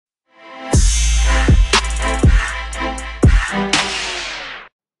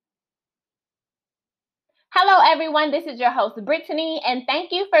everyone. This is your host, Brittany, and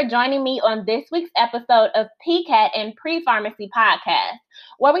thank you for joining me on this week's episode of PCAT and Pre-Pharmacy Podcast,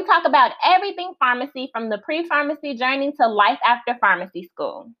 where we talk about everything pharmacy from the pre-pharmacy journey to life after pharmacy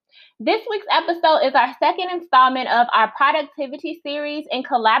school. This week's episode is our second installment of our productivity series in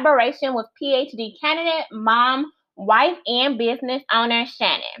collaboration with PhD candidate, mom, wife, and business owner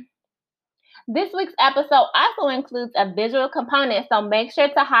Shannon. This week's episode also includes a visual component, so make sure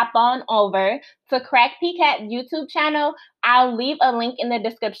to hop on over to Crack PCAT YouTube channel. I'll leave a link in the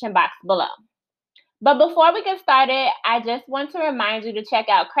description box below. But before we get started, I just want to remind you to check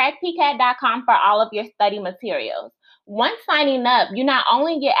out crackpcat.com for all of your study materials. Once signing up, you not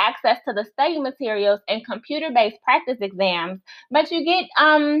only get access to the study materials and computer-based practice exams, but you get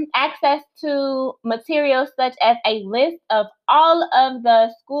access to materials such as a list of all of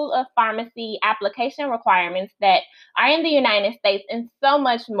the School of Pharmacy application requirements that are in the United States and so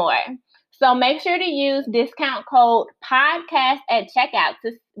much more. So make sure to use discount code podcast at checkout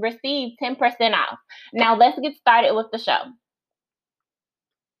to receive 10% off. Now let's get started with the show.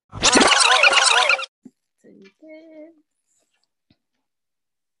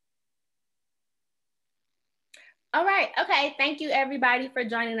 All right. Okay. Thank you, everybody, for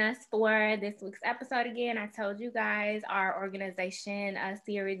joining us for this week's episode again. I told you guys our organization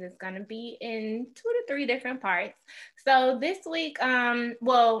series is going to be in 2 to 3 different parts. So this week,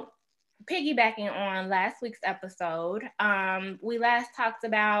 piggybacking on last week's episode, we last talked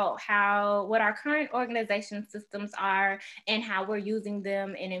about what our current organization systems are and how we're using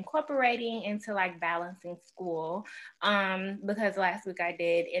them and incorporating into like balancing school. Because last week I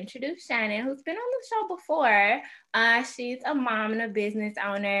did introduce Shannon, who's been on the show before. She's a mom and a business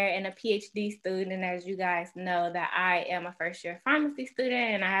owner and a PhD student. As you guys know, that I am a first-year pharmacy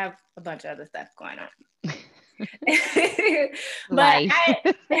student and I have a bunch of other stuff going on. But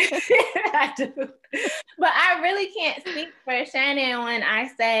I do. But I really can't speak for Shannon when I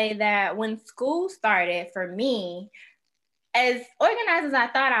say that when school started for me, as organized as I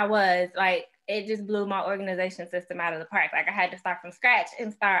thought I was, like it just blew my organization system out of the park. Like I had to start from scratch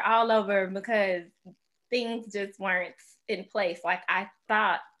and start all over because things just weren't in place like I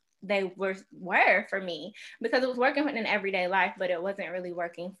thought they were for me, because it was working in everyday life, but it wasn't really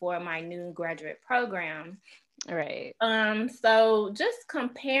working for my new graduate program. Right. So just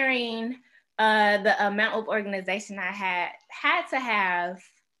comparing the amount of organization I had to have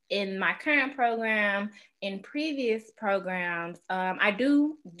in my current program, in previous programs, I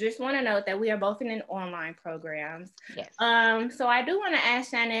do just want to note that we are both in online programs. Yes. So I do want to ask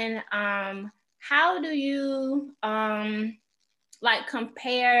Shannon, how do you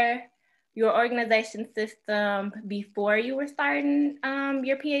compare your organization system before you were starting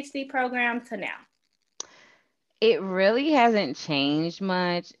your PhD program to now? It really hasn't changed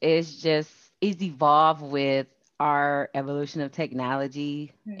much. It's evolved with our evolution of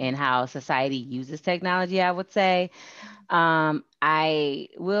technology and how society uses technology, I would say. I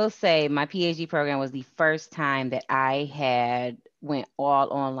will say my PhD program was the first time that I went all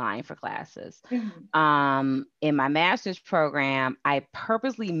online for classes. In my master's program, I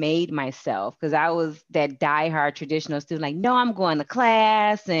purposely made myself, because I was that diehard traditional student, like, no, I'm going to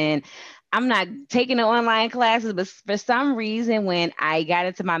class and I'm not taking the online classes. But for some reason, when I got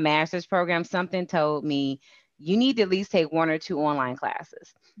into my master's program, something told me you need to at least take 1 or 2 online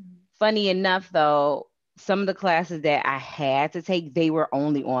classes. Funny enough, though, some of the classes that I had to take, they were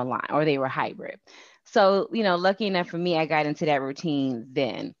only online or they were hybrid. So, lucky enough for me, I got into that routine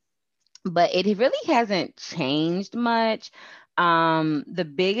then. But it really hasn't changed much.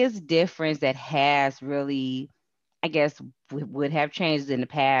 The biggest difference that has really, I guess, would have changed in the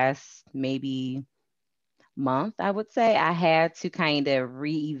past maybe month, I would say, I had to kind of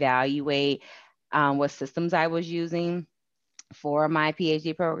reevaluate what systems I was using for my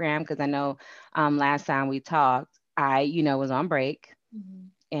PhD program, because I know last time we talked, I, was on break,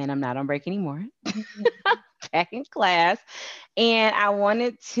 and I'm not on break anymore. Back in class, and I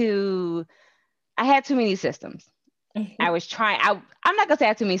had too many systems. I was trying, I'm not gonna say I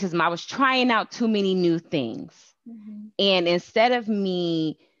had too many systems. I was trying out too many new things. And instead of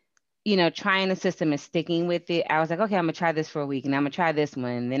me, trying the system and sticking with it, I was like, okay, I'm gonna try this for a week, and I'm gonna try this one.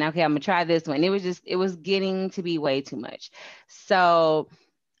 And then, okay, I'm gonna try this one. It was getting to be way too much. So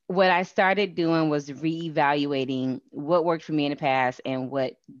what I started doing was reevaluating what worked for me in the past and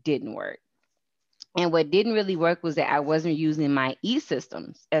what didn't work. And what didn't really work was that I wasn't using my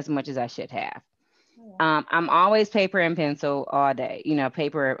e-systems as much as I should have. I'm always paper and pencil all day,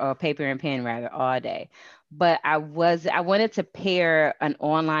 paper and pen rather all day. But I wanted to pair an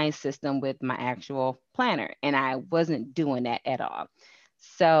online system with my actual planner, and I wasn't doing that at all.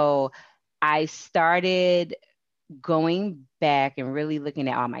 So I started going back and really looking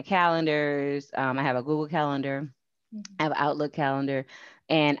at all my calendars. I have a Google Calendar, I have an Outlook calendar,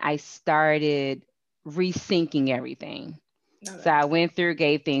 and I started resyncing everything. So Okay. I went through,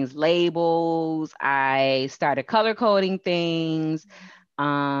 gave things labels. I started color coding things.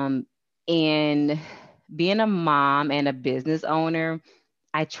 Um, and being a mom and a business owner,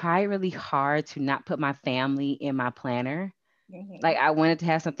 I try really hard to not put my family in my planner. Like Mhm. I wanted to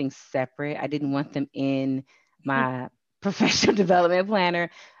have something separate. I didn't want them in my professional development planner,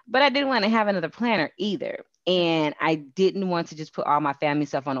 but I didn't want to have another planner either. And I didn't want to just put all my family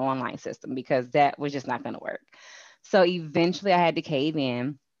stuff on an online system because that was just not going to work. So eventually I had to cave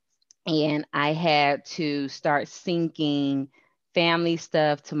in and I had to start syncing family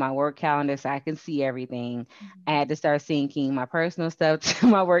stuff to my work calendar so I can see everything. I had to start syncing my personal stuff to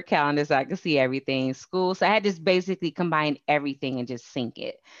my work calendar so I could see everything. School. So I had to just basically combine everything and just sync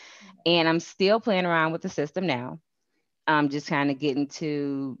it. And I'm still playing around with the system now. I'm just kind of getting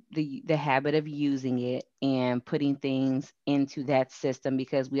to the habit of using it and putting things into that system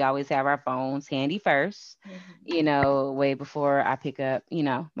because we always have our phones handy first, Mhm. way before I pick up,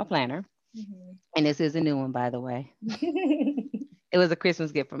 my planner. Mhm. And this is a new one, by the way. Mhm. It was a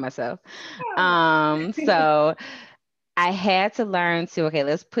Christmas gift for myself. Oh. So I had to learn to, okay,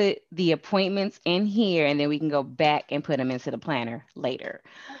 let's put the appointments in here and then we can go back and put them into the planner later.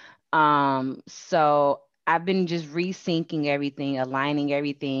 So I've been just resyncing everything, aligning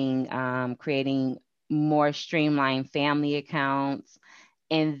everything, creating more streamlined family accounts,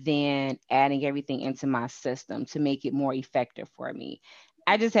 and then adding everything into my system to make it more effective for me.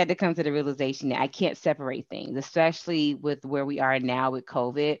 I just had to come to the realization that I can't separate things, especially with where we are now with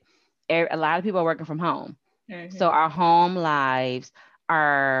COVID. A lot of people are working from home. So Mhm. our home lives,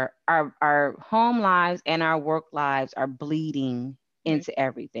 our home lives and our work lives are bleeding Mhm. into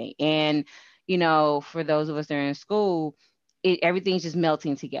everything. And for those of us that are in school, everything's just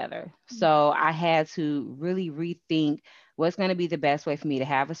melting together. So I had to really rethink what's going to be the best way for me to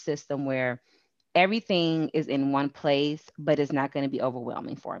have a system where everything is in one place, but it's not going to be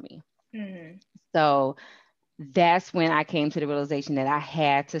overwhelming for me. Mhm. So that's when I came to the realization that I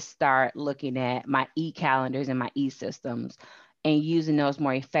had to start looking at my e-calendars and my e-systems and using those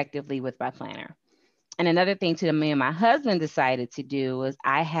more effectively with my planner. And another thing too that me and my husband decided to do was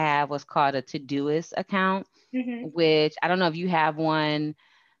I have what's called a Todoist account, Mhm. which I don't know if you have one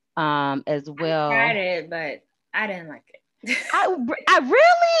as I tried well. it, but I didn't like it. I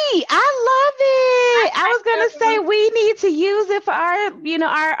really I love it. I was gonna say Um, we need to use it for our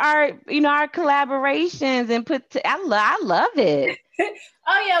our collaborations and I love it.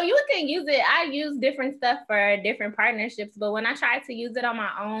 oh yeah, you can use it. I use different stuff for different partnerships, but when I try to use it on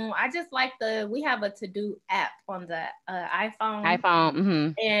my own, I just like we have a to do app on the iPhone,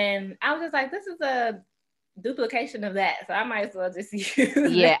 iPhone. and I was just like, this is a duplication of that, so I might as well just use it.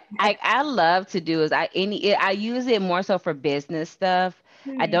 Yeah, I love to do is I use it more so for business stuff.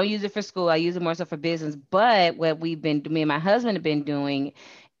 I Mhm. don't use it for school. I use it more so for business. But what me and my husband have been doing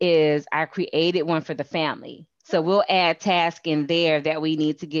is I created one for the family. So we'll add tasks in there that we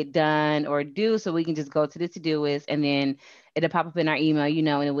need to get done or do, so we can just go to the to-do list and then it'll pop up in our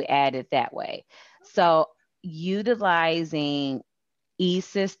email, and we add it that way. So utilizing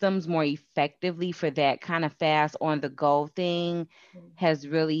e-systems more effectively for that kind of fast on the go thing has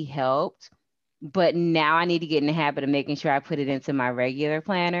really helped. But now I need to get in the habit of making sure I put it into my regular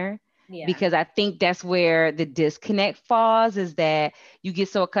planner Yeah. because I think that's where the disconnect falls is that you get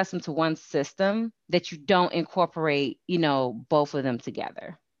so accustomed to one system that you don't incorporate, both of them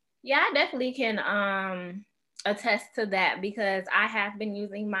together. Yeah, I definitely can attest to that because I have been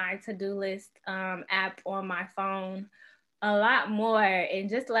using my to-do list app on my phone a lot more. And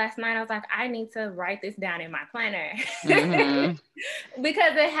just last night I was like, I need to write this down in my planner. Mm-hmm.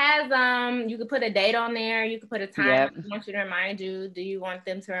 Because it has you could put a date on there, you could put a time Yep. I want you to remind you. Do you want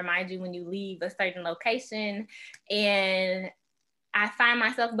them to remind you when you leave a certain location? And I find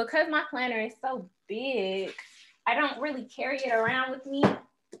myself, because my planner is so big, I don't really carry it around with me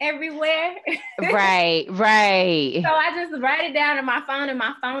everywhere. Right, So right. I just write it down on my phone, and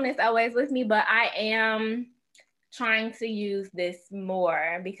my phone is always with me. But I am trying to use this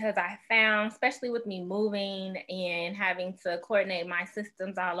more because I found, especially with me moving and having to coordinate my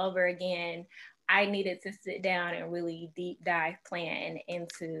systems all over again, I needed to sit down and really deep dive plan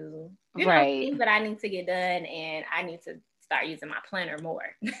into, Right. things that I need to get done, and I need to start using my planner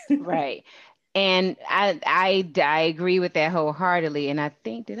more. Right. And I agree with that wholeheartedly. And I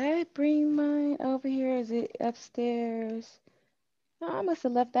think, did I bring mine over here? Is it upstairs? No, I must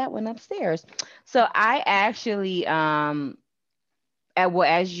have left that one upstairs. So I actually well,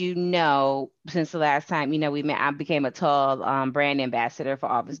 as you know, since the last time, we met, I became a tall brand ambassador for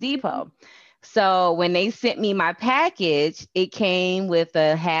Office Depot. So when they sent me my package, it came with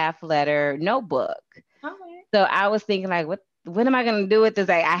a half letter notebook. Okay. So I was thinking like, what am I going to do with this?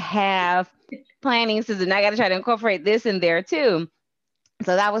 Like, I have planning system. I got to try to incorporate this in there too.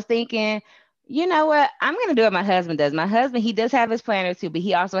 So I was thinking, you know what? I'm going to do what my husband does. My husband, he does have his planner too, but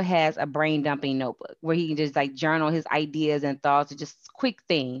he also has a brain dumping notebook where he can just like journal his ideas and thoughts or just quick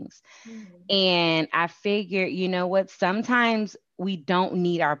things. Mm-hmm. And I figured, you know what? Sometimes we don't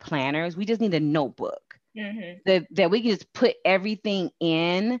need our planners. We just need a notebook Mm-hmm. that we can just put everything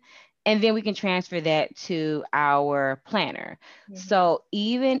in, and then we can transfer that to our planner. Mm-hmm. So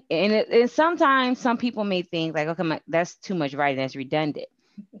even and sometimes some people may think like, okay, that's too much writing, that's redundant.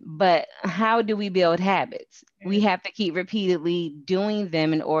 But how do we build habits? We Mm-hmm. have to keep repeatedly doing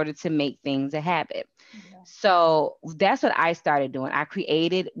them in order to make things a habit. Yeah. So that's what I started doing. I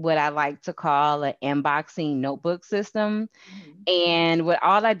created what I like to call an inboxing notebook system. Mm-hmm. And what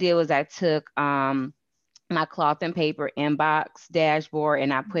all I did was I took my cloth and paper inbox dashboard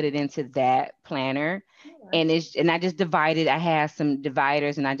and I put it into that planner. Okay. And I just divided, I had some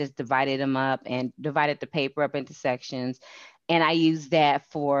dividers and I just divided them up and divided the paper up into sections. And I use that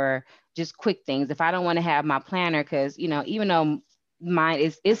for just quick things. If I don't want to have my planner, because, even though mine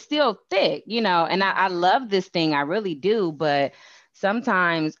is it's still thick, and I love this thing, I really do, but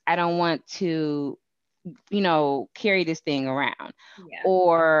sometimes I don't want to, carry this thing around. Yeah.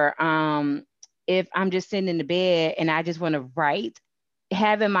 Or if I'm just sitting in the bed and I just want to write,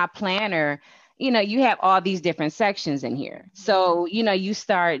 having my planner, you have all these different sections in here. So, you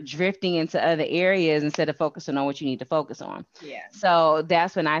start drifting into other areas instead of focusing on what you need to focus on. Yeah. So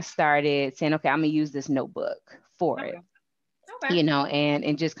that's when I started saying, okay, I'm gonna use this notebook for Okay. it, Okay.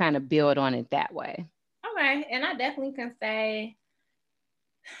 and just kind of build on it that way. Okay. And I definitely can say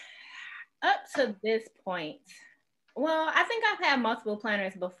up to this point, well, I think I've had multiple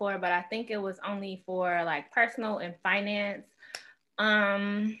planners before, but I think it was only for like personal and finance.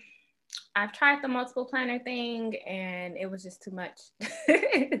 Um, I've tried the multiple planner thing and it was just too much.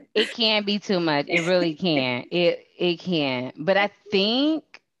 It can be too much. It really can. It can. But I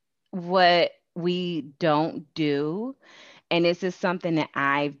think what we don't do, and this is something that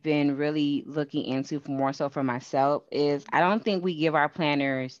I've been really looking into for more so for myself, is I don't think we give our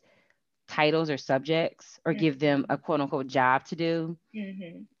planners titles or subjects or give them a quote unquote job to do.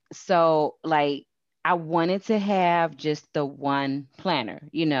 Mm-hmm. So like I wanted to have just the one planner,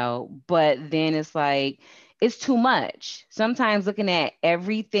 but then it's like it's too much. Sometimes looking at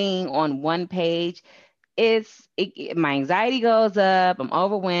everything on one page, my anxiety goes up, I'm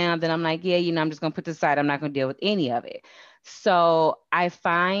overwhelmed, and I'm like, yeah, I'm just gonna put this aside. I'm not gonna deal with any of it. So I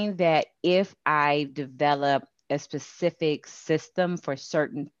find that if I develop a specific system for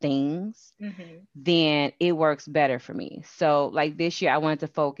certain things, Mm-hmm. then it works better for me. So, like this year, I wanted to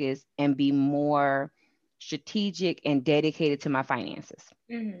focus and be more strategic and dedicated to my finances.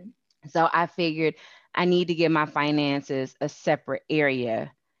 Mm-hmm. So, I figured I need to give my finances a separate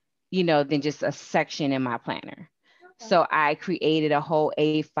area, than just a section in my planner. Okay. So, I created a whole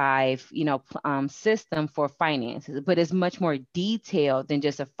A5, system for finances, but it's much more detailed than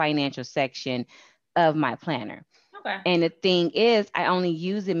just a financial section of my planner. Okay. And the thing is, I only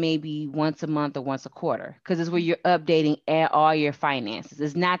use it maybe once a month or once a quarter because it's where you're updating all your finances.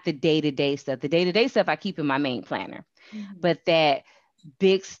 It's not the day to day stuff. The day to day stuff I keep in my main planner, Mm-hmm. but that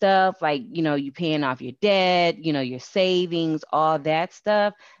big stuff like, you paying off your debt, your savings, all that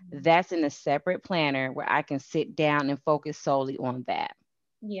stuff, that's in a separate planner where I can sit down and focus solely on that.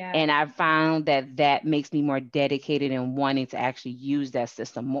 Yeah. And I found that that makes me more dedicated and wanting to actually use that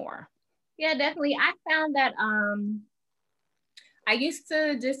system more. Yeah, definitely. I found that I used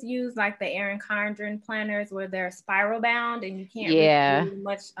to just use like the Erin Condren planners where they're spiral bound and you can't really Yeah, do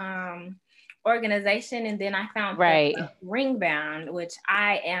much organization. And then I found the right. ring bound, which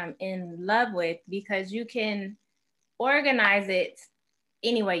I am in love with because you can organize it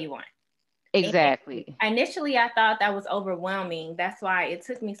any way you want. And Exactly. initially, I thought that was overwhelming. That's why it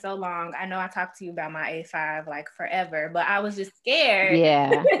took me so long. I know I talked to you about my A5 like forever, but I was just scared Yeah.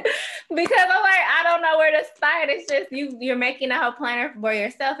 because I'm like, I don't know where to start. It's just you're making a whole planner for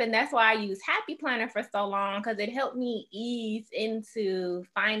yourself. And that's why I use Happy Planner for so long because it helped me ease into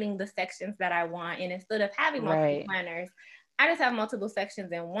finding the sections that I want. And instead of having multiple Right. planners, I just have multiple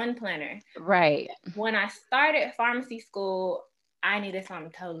sections in one planner. Right. When I started pharmacy school, I needed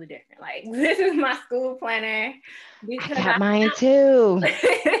something totally different. Like this is my school planner I because got mine too.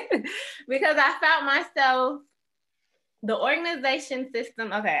 because I found myself The organization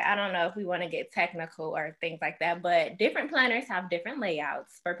system, okay, I don't know if we want to get technical or things like that, but different planners have different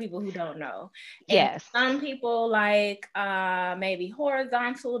layouts for people who don't know. And Yes. some people like maybe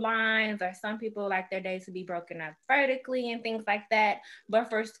horizontal lines, or some people like their days to be broken up vertically and things like that. But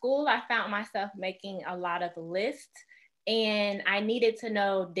for school, I found myself making a lot of lists, and I needed to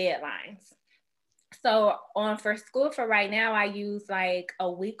know deadlines. So on for school for right now, I use like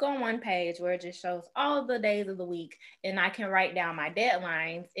a week on one page where it just shows all the days of the week, and I can write down my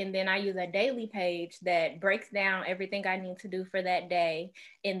deadlines. And then I use a daily page that breaks down everything I need to do for that day,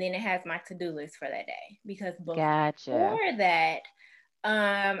 and then it has my to-do list for that day. Because Gotcha. before that,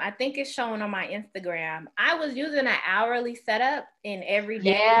 I think it's showing on my Instagram, I was using an hourly setup, and every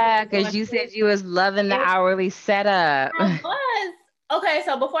day Yeah, was going because you through said you was loving the it. hourly setup. I was. Okay,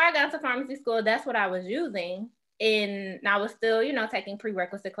 so before I got to pharmacy school, that's what I was using. And I was still, taking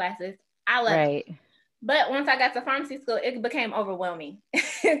prerequisite classes. I loved it. Right. But once I got to pharmacy school, it became overwhelming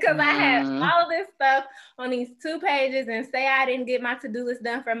because I had Mm, all of this stuff on these 2 pages, and say I didn't get my to-do list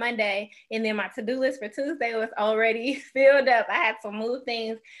done for Monday, and then my to-do list for Tuesday was already filled up. I had to move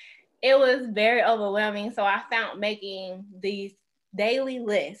things. It was very overwhelming. So I found making these daily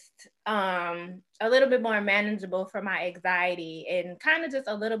lists a little bit more manageable for my anxiety, and kind of just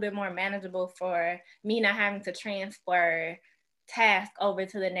a little bit more manageable for me not having to transfer task over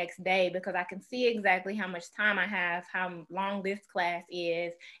to the next day, because I can see exactly how much time I have, how long this class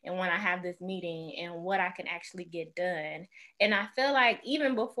is, and when I have this meeting, and what I can actually get done. And I feel like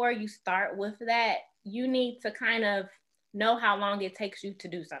even before you start with that, you need to kind of know how long it takes you to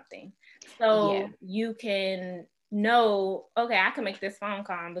do something, yeah, so you can know, okay, I can make this phone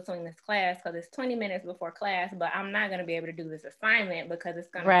call in between this class because it's 20 minutes before class, but I'm not going to be able to do this assignment because it's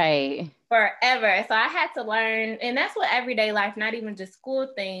going to take right. forever. So I had to learn, and that's what everyday life, not even just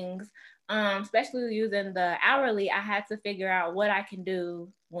school things, especially using the hourly, I had to figure out what I can do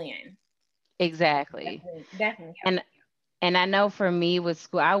when. Exactly. Definitely, definitely helped. And and I know for me with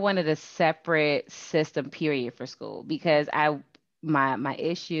school, I wanted a separate system period for school because my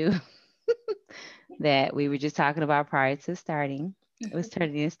issue that we were just talking about prior to starting was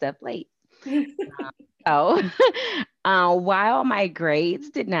turning in stuff late. So, while my grades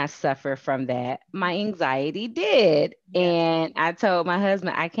did not suffer from that, my anxiety did. Yeah. And I told my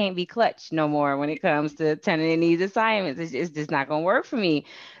husband, I can't be clutch no more when it comes to turning in these assignments. It's just not going to work for me.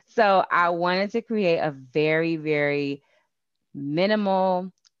 So, I wanted to create a very, very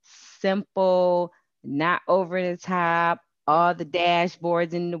minimal, simple, not over the top, all the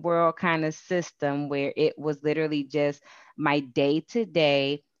dashboards in the world kind of system where it was literally just my day to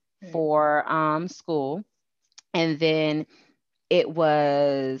day for school. And then it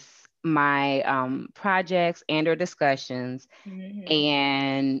was my projects and or discussions, Mm-hmm.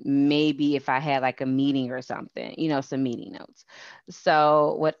 and maybe if I had like a meeting or something, some meeting notes.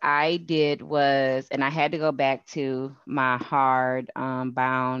 So what I did was, and I had to go back to my hard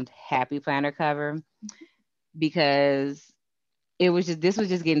bound happy planner cover because this was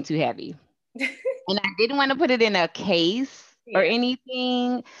just getting too heavy. And I didn't want to put it in a case or Yeah.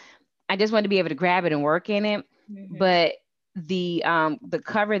 anything. I just wanted to be able to grab it and work in it. Mm-hmm. But the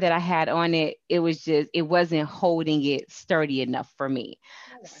cover that I had on it, it wasn't holding it sturdy enough for me.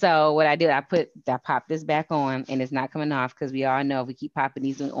 So what I did, I popped this back on, and it's not coming off because we all know we keep popping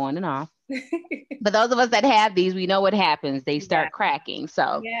these on and off. But those of us that have these, we know what happens. They Yeah. start cracking.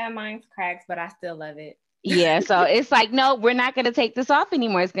 So Yeah, mine's cracks, but I still love it. yeah, so it's like, no, we're not going to take this off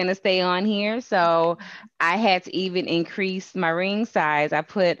anymore. It's going to stay on here. So I had to even increase my ring size. I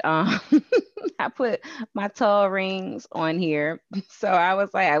put I put my tall rings on here. So I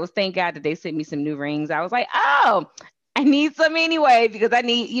was thank God that they sent me some new rings. I was like, oh, I need some anyway because I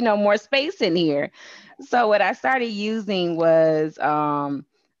need, more space in here. So what I started using was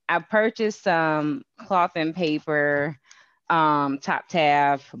I purchased some cloth and paper top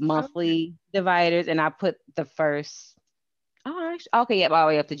tab Okay. monthly dividers, and I put the first okay, yep, all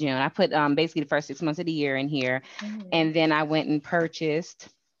the way up to June. I put basically the first 6 months of the year in here, Mm-hmm. and then I went and purchased,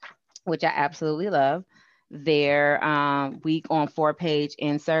 which I absolutely love, their week on 4-page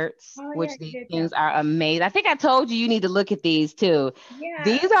inserts, Oh yeah, which you these did tell things are amazing. I think I told you need to look at these too. me. Yeah.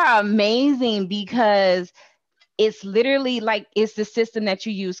 These are amazing because it's literally like it's the system that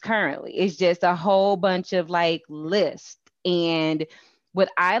you use currently. It's just a whole bunch of like lists. And what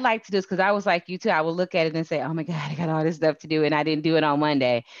I like to do is because I was like you too, I would look at it and say, oh my God, I got all this stuff to do and I didn't do it on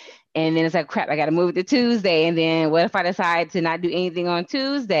Monday. And then it's like, crap, I got to move it to Tuesday. And then what if I decide to not do anything on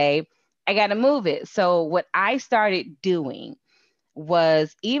Tuesday? I got to move it. So what I started doing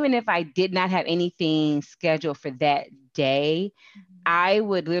was even if I did not have anything scheduled for that day, I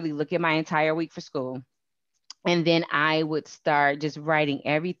would literally look at my entire week for school And then I would start just writing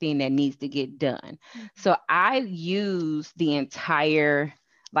everything that needs to get done. So I use the entire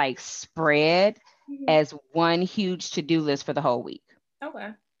like spread Mhm. as one huge to-do list for the whole week. Okay.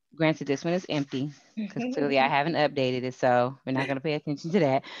 Granted, this one is empty because clearly I haven't updated it, so we're not going to pay attention to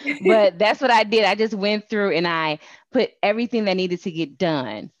that. But that's what I did. I just went through and I put everything that needed to get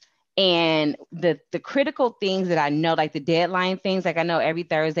done. And the critical things that I know, like the deadline things, like I know every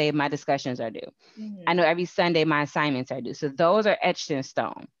Thursday my discussions are due. I know every Sunday my assignments are due. So those are etched in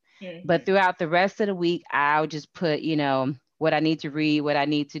stone. But Mhm. throughout the rest of the week, I'll just put, what I need to read, what I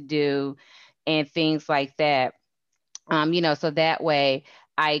need to do, and things like that. So that way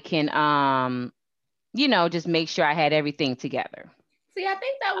I can, just make sure I had everything together. See, I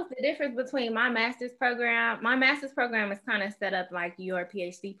think that was the difference between my master's program. My master's program is kind of set up like your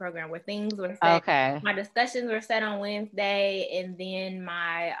PhD program, where things were set. Okay. My discussions were set on Wednesday, and then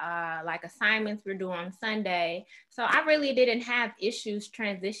my like assignments were due on Sunday. So I really didn't have issues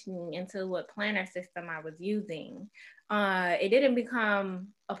transitioning into what planner system I was using. It didn't become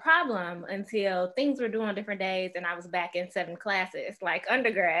a problem until things were due on different days, and I was back in 7 classes like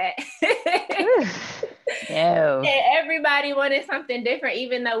undergrad. No. And everybody wanted something different,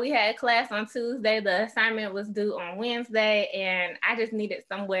 even though we had class on Tuesday, the assignment was due on Wednesday, and I just needed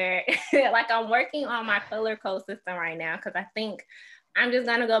somewhere. Like, I'm working on my color code system right now because I think I'm just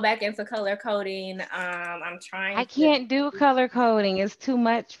gonna go back into color coding. I'm trying I to can't do color coding. It's too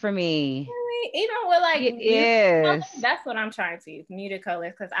much for me. even with like It muted colors, is. that's what I'm trying to use, muted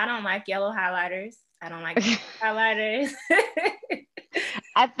colors, because I don't like yellow highlighters. I don't like highlighters.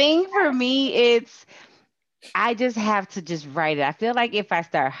 I think for me, I just have to just write it. I feel like if I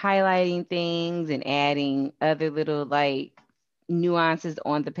start highlighting things and adding other little like nuances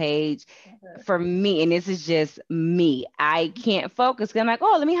on the page, for me, and this is just me, I can't focus. 'Cause I'm like,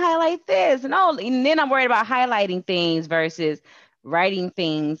 oh, let me highlight this, and then I'm worried about highlighting things versus writing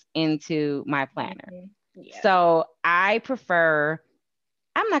things into my planner. Yeah. So I prefer,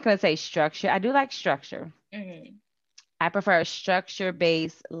 I'm not going to say structure. I do like structure. Mm-hmm. I prefer a structure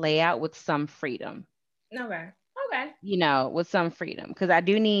based layout with some freedom, Okay. Okay. with some freedom because I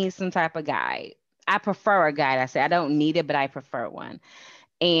do need some type of guide. I prefer a guide. I say I don't need it, but I prefer one.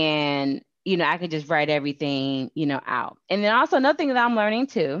 And, I can just write everything, out. And then also another thing that I'm learning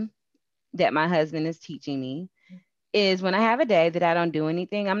too, that my husband is teaching me is when I have a day that I don't do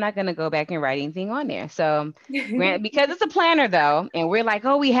anything, I'm not going to go back and write anything on there. So, because it's a planner though, and we're like,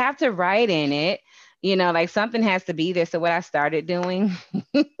 oh, we have to write in it, like something has to be there. So, what I started doing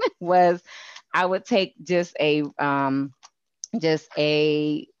was I would take my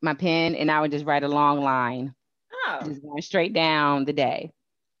pen and I would just write a long line, Oh, just going straight down the day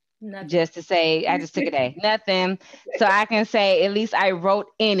nothing. just to say I just took a day, nothing. So I can say at least I wrote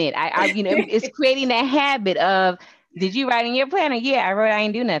in it. It's creating that habit of did you write in your planner? Yeah, I wrote. I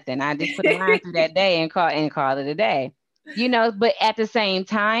didn't do nothing. I just put a line through that day and call it a day. But at the same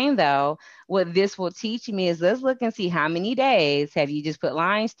time, though, what this will teach me is let's look and see how many days have you just put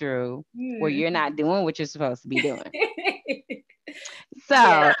lines through where Hmm. you're not doing what you're supposed to be doing. Yeah.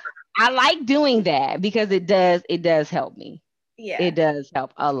 So I like doing that because it does help me. Yeah. It does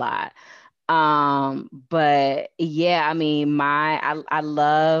help a lot. But yeah, I mean, I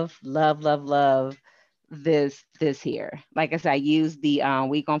love this here. Like I said, I use the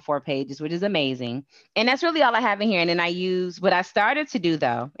week on 4 pages, which is amazing. And that's really all I have in here. And then I use what I started to do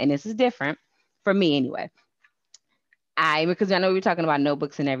though, and this is different for me anyway. Because I know we were talking about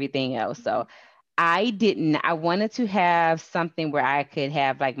notebooks and everything else. So I wanted to have something where I could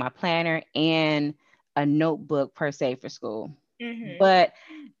have like my planner and a notebook per se for school. Mm-hmm. But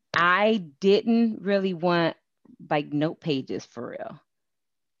I didn't really want like note pages for real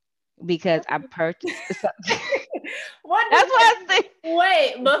because I purchased. What That's does what I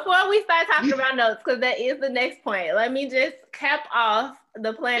Wait, before we start talking about notes, because that is the next point, let me just cap off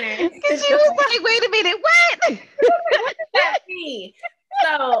the planner. Because she was like, wait a minute, what? What does that mean?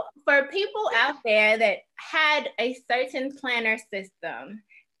 So, for people out there that had a certain planner system,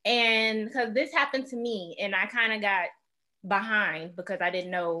 and because this happened to me, and I kind of got behind because I didn't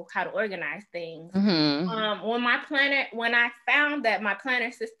know how to organize things. Mm-hmm. When I found that my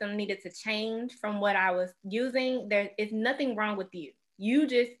planner system needed to change from what I was using, there is nothing wrong with you. You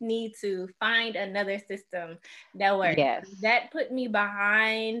just need to find another system that works. Yes. That put me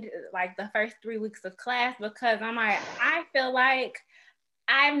behind like the first 3 weeks of class because I feel like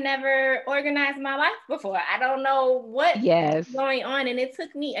I've never organized my life before. I don't know what's Yes. going on. And it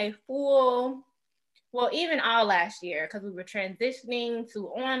took me a full, well, even all last year, because we were transitioning to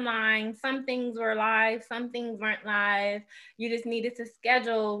online. Some things were live, some things weren't live. You just needed to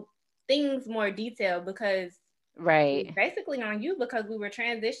schedule things more detailed because Right. basically on you because we were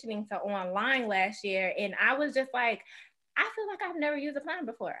transitioning to online last year, and I was just like, I feel like I've never used a planner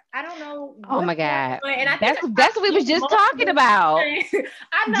before. I don't know Oh what's my going God. on, and I think I That's talked what to we you was just talking multiple about. times.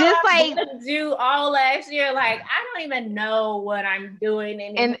 I know Just I like, bugged you all last year. Like I don't even know what I'm doing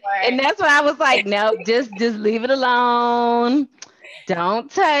anymore. and that's what I was like, nope, just leave it alone. Don't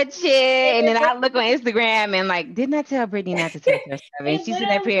touch it. And then I look on Instagram and like, didn't I tell Brittany not to touch her stuff? And It she's sitting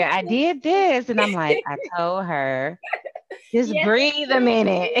up literally, here, I did this. And I'm like, I told her, just yes, breathe a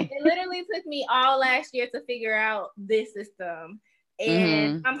minute. it literally took me all last year to figure out this system.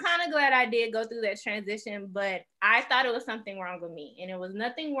 And Hmm. I'm kind of glad I did go through that transition, but I thought it was something wrong with me. And it was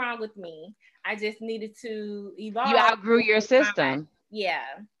nothing wrong with me. I just needed to You evolve outgrew your with my, system. yeah.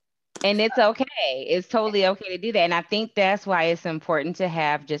 And it's okay. It's totally okay to do that. And I think that's why it's important to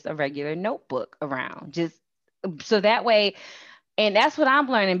have just a regular notebook around. Just so that way, and that's what I'm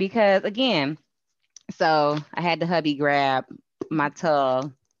learning because again, so I had the hubby grab my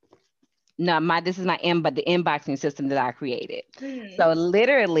tub. No, this is my but the inboxing system that I created. Mm-hmm. So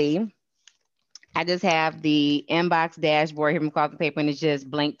literally, I just have the inbox dashboard here from Cloth and Paper, and it's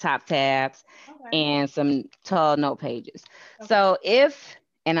just blank top tabs Okay. and some tall note pages. Okay. So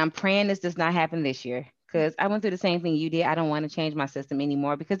and I'm praying this does not happen this year because I went through the same thing you did. I don't want to change my system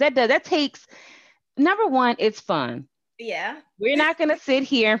anymore because that takes, number one, it's fun. Yeah. We're not going to sit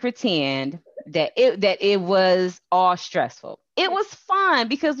here and pretend that it was all stressful. It was fun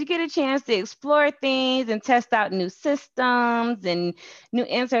because you get a chance to explore things and test out new systems and new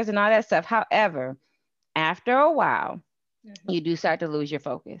inserts and all that stuff. However, after a while, Mm-hmm. you do start to lose your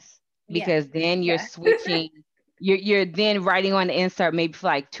focus Yeah. because then you're Yeah. switching. You're then writing on the insert maybe for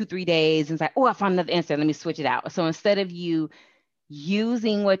like 2-3 days and it's like, oh, I found another insert. Let me switch it out. So instead of you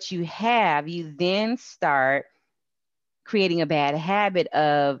using what you have, you then start creating a bad habit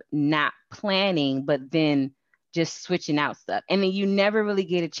of not planning, but then just switching out stuff. And then you never really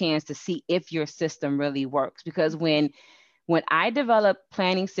get a chance to see if your system really works. Because when I develop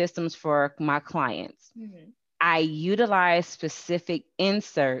planning systems for my clients, Mm-hmm. I utilize specific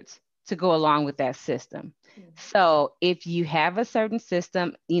inserts to go along with that system. So if you have a certain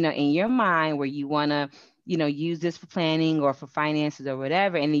system, in your mind where you want to, use this for planning or for finances or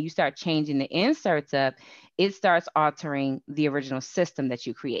whatever, and then you start changing the inserts up, it starts altering the original system that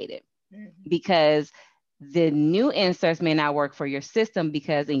you created Mm-hmm. because the new inserts may not work for your system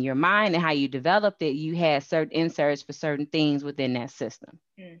because in your mind and how you developed it, you had certain inserts for certain things within that system.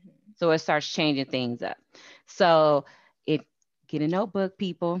 Mm-hmm. So it starts changing things up. So if get a notebook,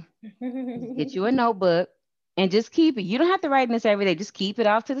 people, just get you a notebook and just keep it. You don't have to write in this every day. Just keep it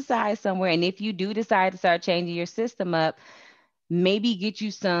off to the side somewhere. And if you do decide to start changing your system up, maybe get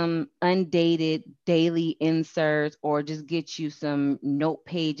you some undated daily inserts or just get you some note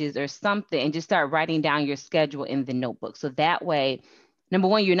pages or something and just start writing down your schedule in the notebook. So that way, number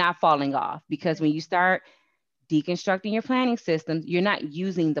one, you're not falling off because when you start deconstructing your planning systems, you're not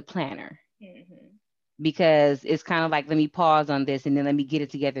using the planner Mm-hmm. because it's kind of like, let me pause on this and then let me get it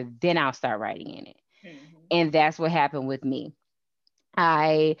together. Then I'll start writing in it. Mm-hmm. And that's what happened with me.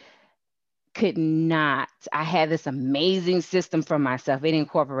 I could not. I had this amazing system for myself. It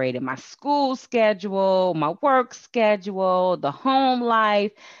incorporated my school schedule, my work schedule, the home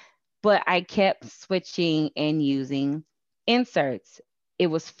life, but I kept switching and using inserts. It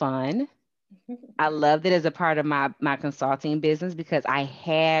was fun. I loved it as a part of my consulting business because I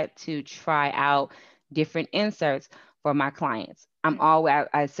had to try out different inserts for my clients.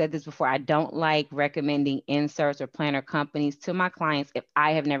 I said this before, I don't like recommending inserts or planner companies to my clients if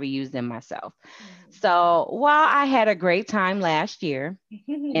I have never used them myself. So while I had a great time last year,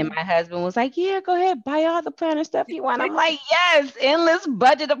 and my husband was like, yeah, go ahead, buy all the planner stuff you want. I'm like, yes, endless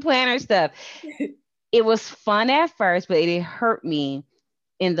budget of planner stuff. It was fun at first, but it hurt me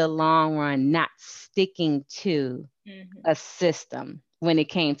in the long run not sticking to Mm-hmm. a system when it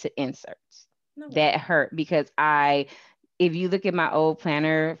came to inserts. No way. That hurt because if you look at my old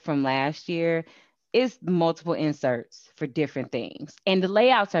planner from last year, it's multiple inserts for different things and the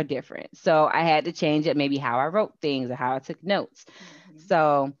layouts are different. So I had to change it, maybe how I wrote things or how I took notes. Mm-hmm.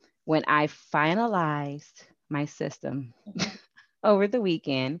 So when I finalized my system over the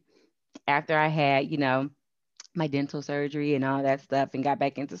weekend, after I had, my dental surgery and all that stuff and got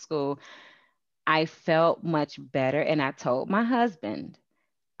back into school, I felt much better. And I told my husband,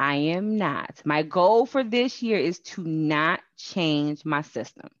 my goal for this year is to not change my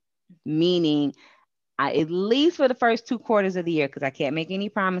system, meaning at least for the first 2 quarters of the year, because I can't make any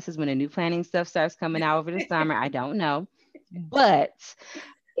promises when the new planning stuff starts coming out over the summer. I don't know. But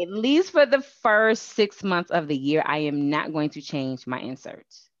at least for the first 6 months of the year, I am not going to change my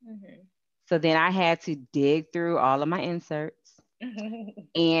inserts. Mm-hmm. So then I had to dig through all of my inserts.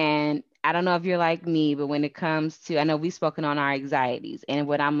 And I don't know if you're like me, but when it comes to, I know we've spoken on our anxieties, and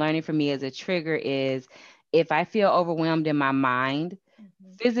what I'm learning for me as a trigger is if I feel overwhelmed in my mind,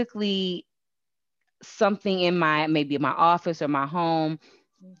 physically, something in my, maybe my office or my home,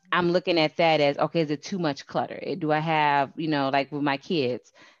 I'm looking at that as, okay, is it too much clutter? Do I have, like with my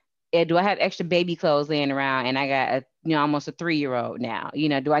kids, do I have extra baby clothes laying around and I got a, almost a 3-year-old now?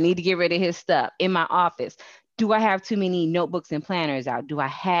 Do I need to get rid of his stuff in my office? Do I have too many notebooks and planners out? Do I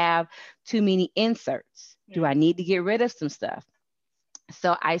have too many inserts? Do I need to get rid of some stuff?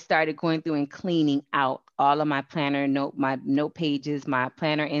 So I started going through and cleaning out all of my my note pages, my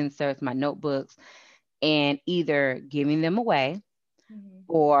planner inserts, my notebooks, and either giving them away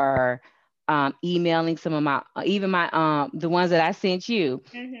or emailing some of my, even my the ones that I sent you,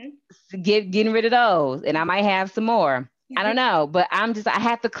 getting rid of those, and I might have some more. I don't know, but I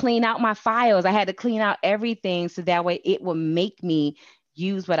had to clean out my files. I had to clean out everything so that way it will make me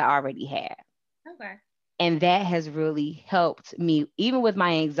use what I already had. Okay. And that has really helped me, even with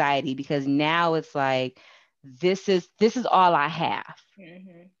my anxiety, because now it's like, this is all I have.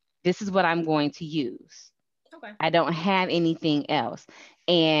 This is what I'm going to use. Okay. I don't have anything else.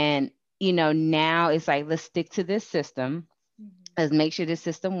 And, now it's like, let's stick to this system. Let's make sure this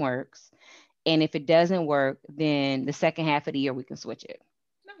system works. And if it doesn't work, then the second half of the year, we can switch it.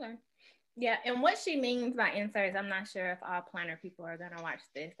 Okay. Yeah. And what she means by inserts, I'm not sure if all planner people are going to watch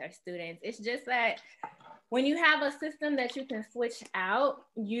this, or students. It's just that when you have a system that you can switch out,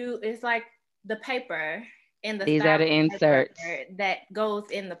 it's like the paper and the These are the inserts that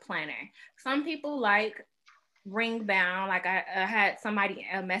goes in the planner. Some people like ring bound. Like I had somebody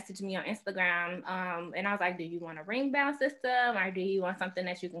message me on Instagram, and I was like, do you want a ring bound system, or do you want something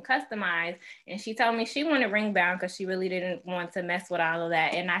that you can customize? And she told me she wanted ring bound because she really didn't want to mess with all of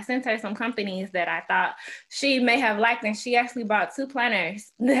that. And I sent her some companies that I thought she may have liked, and she actually bought 2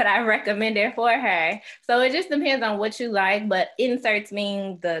 planners that I recommended for her. So it just depends on what you like, but inserts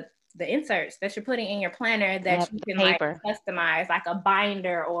mean the inserts that you're putting in your planner that you can paper. like customize, like a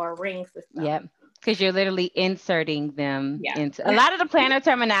binder or a ring system. Yep. Because you're literally inserting them into a lot of the planner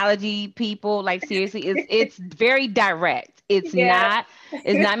terminology, people, like, seriously, it's very direct. It's not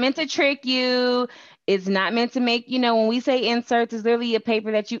meant to trick you. It's not meant to make, when we say inserts, it's literally a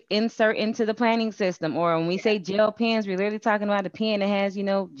paper that you insert into the planning system. Or when we say gel pens, we're literally talking about a pen that has,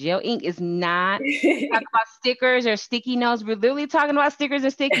 gel ink. It's not talking about stickers or sticky notes. We're literally talking about stickers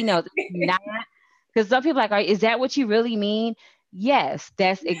and sticky notes. It's not, because some people are like, is that what you really mean? Yes,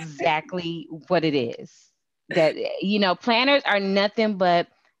 that's exactly what it is. That, planners are nothing but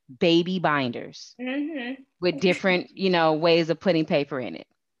baby binders with different, ways of putting paper in it.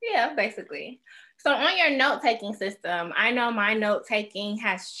 Yeah, basically. So on your note-taking system, I know my note-taking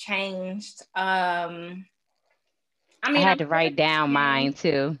has changed. I had to write down mine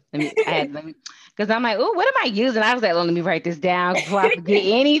too. Because I'm like, oh, what am I using? I was like, let me write this down before I forget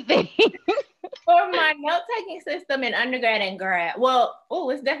anything. For my note-taking system in undergrad and grad,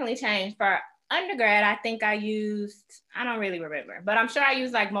 it's definitely changed. For undergrad, I think I don't really remember, but I'm sure I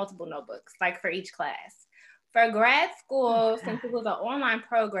used like multiple notebooks, like for each class. For grad school, since it was an online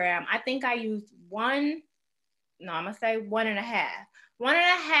program, I think I used one and a half.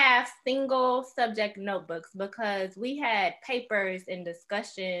 1.5 single subject notebooks, because we had papers and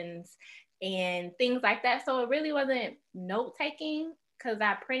discussions and things like that. So it really wasn't note-taking, because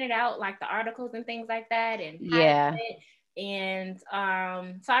I printed out like the articles and things like that and typed it. And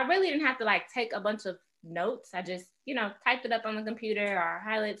so I really didn't have to like take a bunch of notes. I just, typed it up on the computer or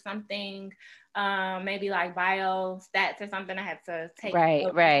highlight something, maybe like bio stats or something. I had to take right.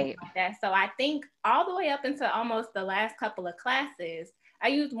 Like that. So I think all the way up into almost the last couple of classes, I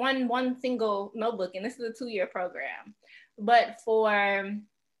used one single notebook, and this is a 2-year program. But for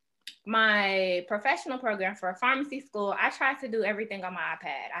my professional program for a pharmacy school, I tried to do everything on my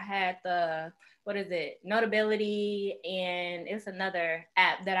iPad. I had the Notability, and it's another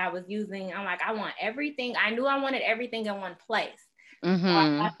app that I was using. I'm like, I want everything. I knew I wanted everything in one place. So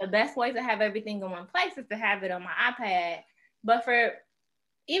I thought the best way to have everything in one place is to have it on my iPad. But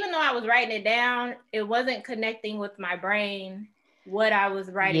even though I was writing it down, it wasn't connecting with my brain what I was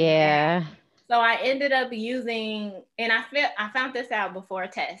writing down. So I ended up using, and I found this out before a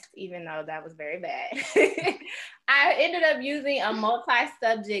test, even though that was very bad. I ended up using a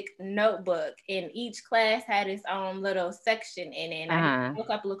multi-subject notebook, and each class had its own little section in it. And I did a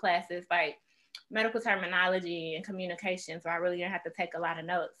couple of classes like medical terminology and communication, so I really didn't have to take a lot of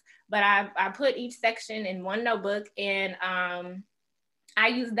notes. But I put each section in one notebook, and I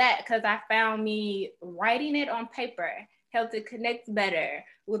used that because I found me writing it on paper helped it connect better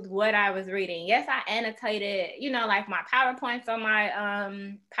with what I was reading. Yes, I annotated, like my PowerPoints on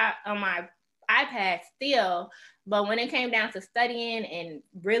my iPad still, but when it came down to studying and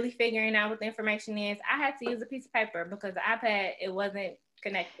really figuring out what the information is, I had to use a piece of paper because the iPad, it wasn't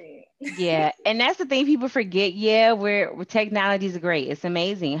connected. Yeah, and that's the thing people forget. Yeah, technology is great. It's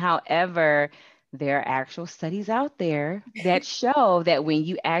amazing. However, there are actual studies out there that show that when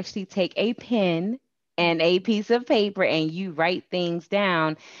you actually take a pen and a piece of paper and you write things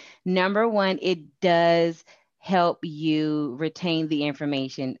down, number one, it does help you retain the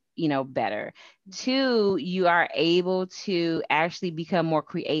information, better. Two, you are able to actually become more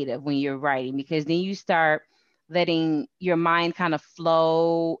creative when you're writing, because then you start letting your mind kind of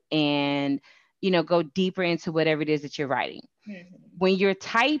flow and go deeper into whatever it is that you're writing. Mm-hmm. When you're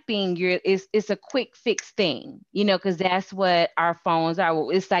typing, it's a quick fix thing, because that's what our phones are.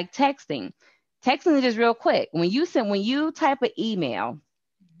 Well, it's like texting. Texting is just real quick. When you type an email,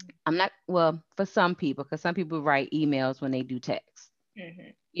 I'm not, well, for some people, because some people write emails when they do text. Mm-hmm.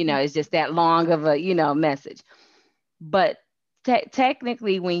 It's just that long of a message. But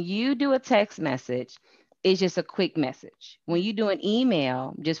technically, when you do a text message, it's just a quick message. When you do an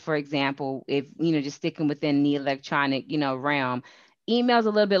email, just for example, if just sticking within the electronic realm, email is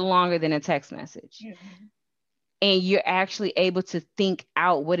a little bit longer than a text message. Mm-hmm. And you're actually able to think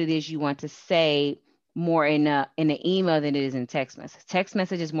out what it is you want to say more in an email than it is in text message. Text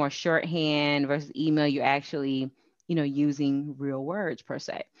message is more shorthand versus email. You're actually using real words per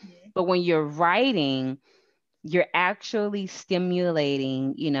se. Mm-hmm. But when you're writing, you're actually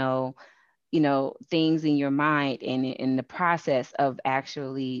stimulating things in your mind and in the process of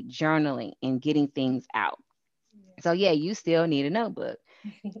actually journaling and getting things out. Yeah. So yeah, you still need a notebook.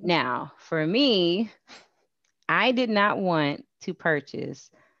 Now, for me, I did not want to purchase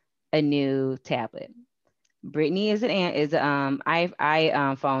a new tablet. Brittany is an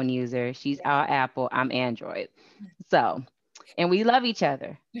phone user. She's all Apple. I'm Android. So, and we love each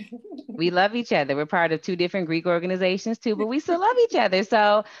other. We love each other. We're part of two different Greek organizations too, but we still love each other.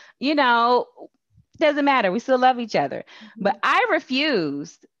 So, doesn't matter. We still love each other. Mm-hmm. But I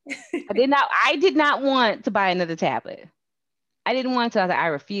refused. I did not want to buy another tablet. I didn't want to. I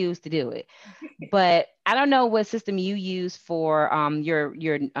refused to do it. But I don't know what system you use for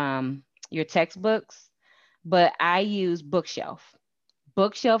your textbooks, but I use Bookshelf.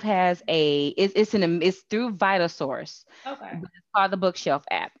 Bookshelf has it's through VitalSource. Okay. It's called the Bookshelf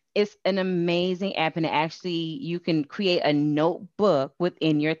app. It's an amazing app, and actually you can create a notebook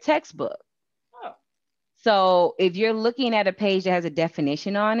within your textbook. Oh. So if you're looking at a page that has a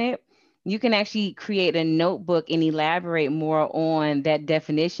definition on it, you can actually create a notebook and elaborate more on that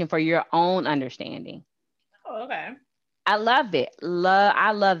definition for your own understanding. Oh, okay. I love it.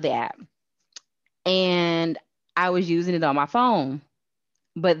 I love the app. And I was using it on my phone.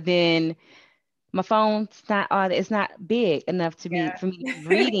 But then my phone's it's not big enough for me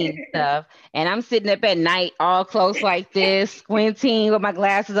reading stuff. And I'm sitting up at night all close like this, squinting with my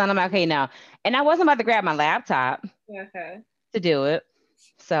glasses on. I'm like, okay, now. And I wasn't about to grab my laptop to do it.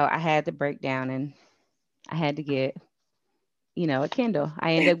 So I had to break down and I had to get, a Kindle.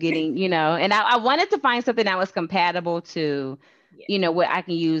 I ended up getting, and I wanted to find something that was compatible to, what I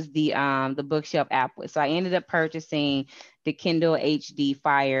can use the Bookshelf app with. So I ended up purchasing the Kindle HD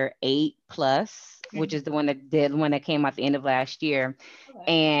Fire 8 Plus, mm-hmm. which is the one that came out at the end of last year.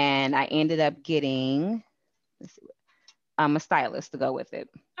 Okay. And I ended up getting a stylus to go with it.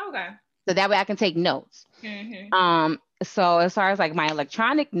 Okay. So that way I can take notes. Mm-hmm. So as far as like my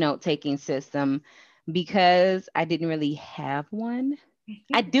electronic note-taking system, because I didn't really have one,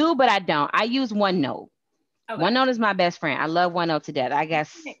 I do, but I don't. I use OneNote. Okay. OneNote is my best friend. I love OneNote to death. I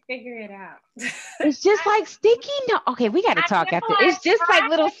guess. Figure it out. It's just like sticky note. Okay, we got to talk after. It's just like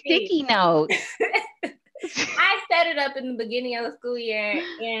little sticky notes. I set it up in the beginning of the school year,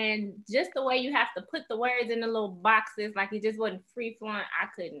 and just the way you have to put the words in the little boxes, like it just wasn't free flowing.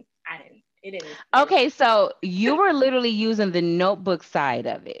 It didn't. Okay, so you were literally using the notebook side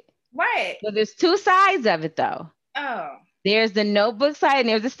of it. Right. So there's two sides of it though. Oh. There's the notebook side and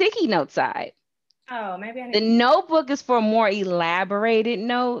there's the sticky note side. Oh, maybe the notebook is for more elaborated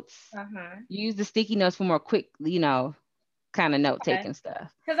notes. Uh-huh. Use the sticky notes for more quick, kind of note taking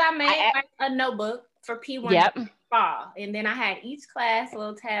stuff. Because I made a notebook for P1 fall, and then I had each class a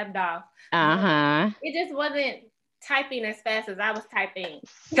little tabbed off. It just wasn't typing as fast as I was typing.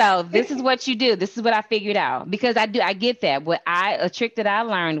 So this is what you do. This is what I figured out, because I get that. A trick that I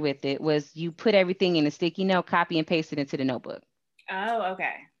learned with it was you put everything in a sticky note, copy and paste it into the notebook. Oh,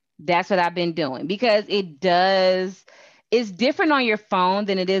 okay. That's what I've been doing, because it does It's different on your phone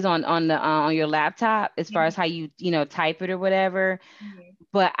than it is on the on your laptop as far as how you type it or whatever. Mm-hmm.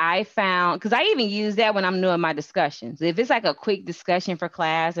 But I found, because I even use that when I'm doing my discussions. If it's like a quick discussion for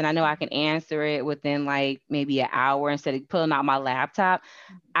class and I know I can answer it within like maybe an hour instead of pulling out my laptop,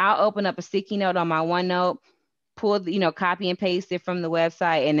 I'll open up a sticky note on my OneNote, pull copy and paste it from the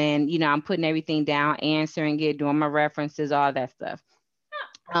website, and then I'm putting everything down, answering it, doing my references, all that stuff.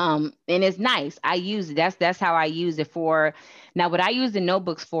 And it's nice. I use it. That's how I use it for. Now, what I use the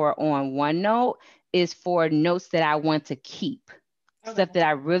notebooks for on OneNote is for notes that I want to keep, Okay. stuff that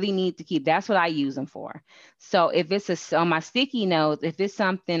I really need to keep. That's what I use them for. So if it's on my sticky notes, if it's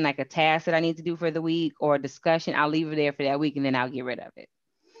something like a task that I need to do for the week or a discussion, I'll leave it there for that week and then I'll get rid of it.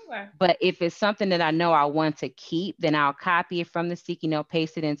 Okay. But if it's something that I know I want to keep, then I'll copy it from the sticky note,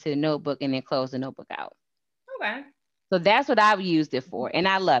 paste it into the notebook, and then close the notebook out. Okay. So that's what I've used it for, and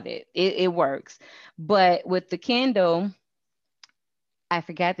I love it. It works. But with the Kindle, I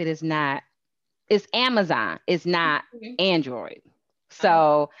forgot that it's Amazon. It's not Mhm. Android. Oh.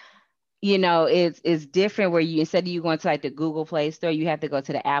 So, it's different where you, instead of you going to like the Google Play Store, you have to go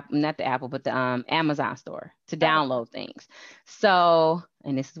to the app, not the Apple, but the Amazon store to download things. So,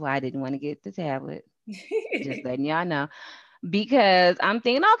 and this is why I didn't want to get the tablet. Just letting y'all know. Because I'm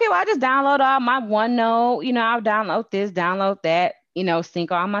thinking, okay, well, I just download all my OneNote, I'll download this, download that,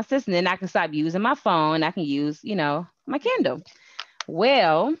 sync all my system. Then I can stop using my phone. I can use, my Kindle.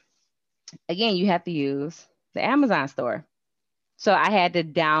 Well, again, you have to use the Amazon store. So I had to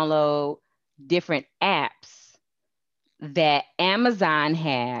download different apps that Amazon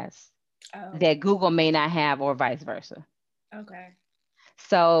has Oh. that Google may not have, or vice versa. Okay.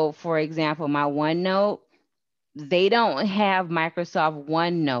 So, for example, my OneNote, they don't have Microsoft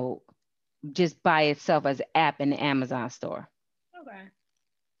OneNote just by itself as an app in the Amazon store. Okay.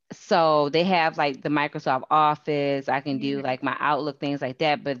 So they have like the Microsoft Office. I can do Mhm. like my Outlook, things like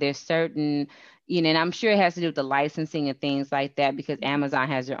that. But there's certain, and I'm sure it has to do with the licensing and things like that because Amazon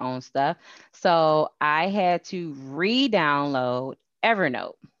has their own stuff. So I had to re-download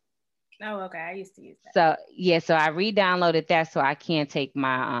Evernote. Oh, okay. I used to use that. So yeah, so I re-downloaded that so I can take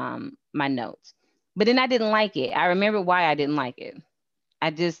my notes. But then I didn't like it. I remember why I didn't like it.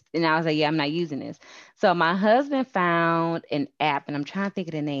 And I was like, yeah, I'm not using this. So my husband found an app, and I'm trying to think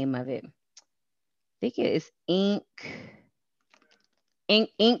of the name of it. I think it is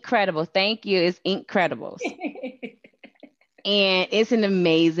Incredible. Thank you. It's Incredibles. And it's an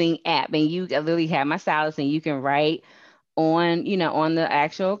amazing app. And you literally have my stylus and you can write on the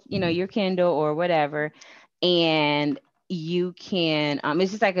actual, your Kindle or whatever. And you can,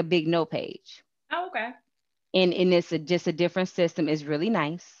 it's just like a big note page. Oh, okay. And it's just a different system. It's really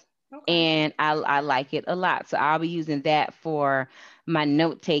nice. Okay. And I like it a lot. So I'll be using that for my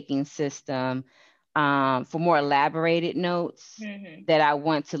note taking system, for more elaborated notes Mm-hmm. that I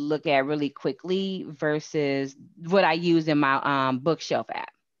want to look at really quickly versus what I use in my bookshelf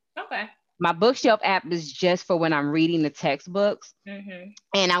app. Okay. My bookshelf app is just for when I'm reading the textbooks Mm-hmm.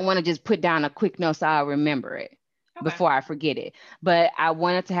 and I want to just put down a quick note so I'll remember it Okay. before I forget it. But I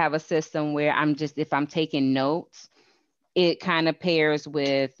wanted to have a system where if I'm taking notes, it kind of pairs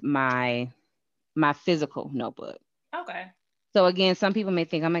with my physical notebook. Okay. So again, some people may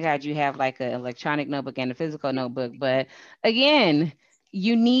think, oh my God, you have like an electronic notebook and a physical notebook. But again,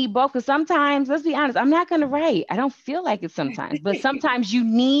 you need both. Because sometimes, let's be honest, I'm not going to write. I don't feel like it sometimes. But sometimes you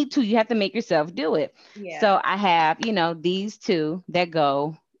need to. You have to make yourself do it. Yeah. So I have, these two that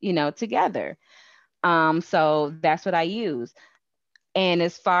go, together. So that's what I use. And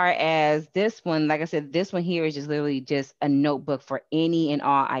as far as this one, like I said, this one here is just literally just a notebook for any and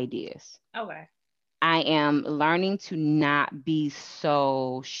all ideas. Okay. I am learning to not be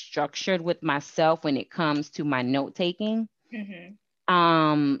so structured with myself when it comes to my note taking.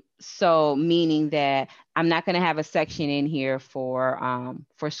 Mm-hmm. So meaning that I'm not going to have a section in here for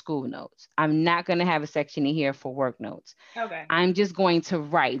school notes. I'm not going to have a section in here for work notes. Okay. I'm just going to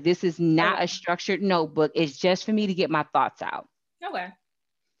write. This is not Okay. a structured notebook. It's just for me to get my thoughts out. Okay.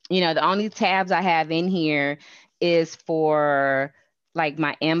 The only tabs I have in here is for like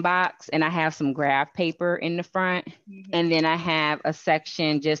my inbox, and I have some graph paper in the front. Mm-hmm. And then I have a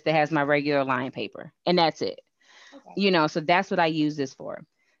section just that has my regular line paper, and that's it. Okay. So that's what I use this for.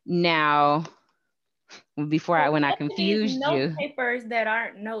 Now, So when I what are these confused note you, papers that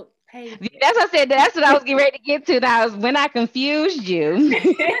aren't note pages? that's what I said. That's what I was getting ready to get to. That was when I confused you.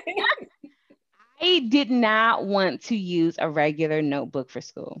 I did not want to use a regular notebook for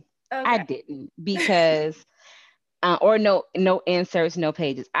school. I Okay. didn't because or no inserts, no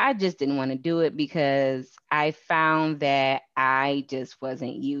pages. I just didn't want to do it because I found that I just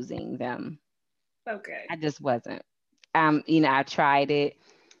wasn't using them. Okay. I just wasn't. I tried it.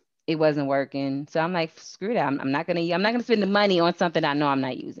 It wasn't working. So I'm like, screw that. I'm not gonna spend the money on something I know I'm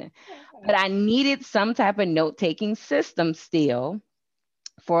not using. But I needed some type of note-taking system still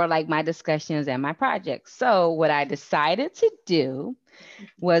for like my discussions and my projects. So what I decided to do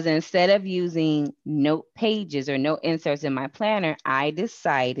was, instead of using note pages or note inserts in my planner, I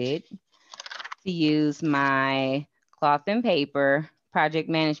decided to use my cloth and paper project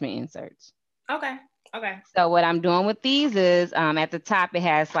management inserts. Okay. Okay. So what I'm doing with these is, at the top it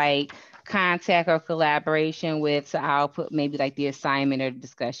has like contact or collaboration with. So I'll put maybe like the assignment or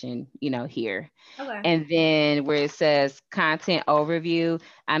discussion, here. Okay. And then where it says content overview,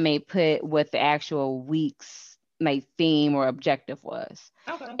 I may put what the actual week's like theme or objective was.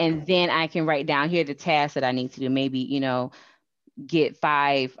 Okay. And then I can write down here the tasks that I need to do. Maybe, get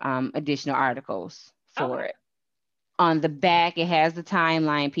 5 additional articles for Okay. it. On the back, it has the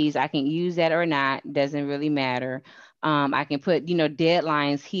timeline piece. I can use that or not, doesn't really matter. I can put,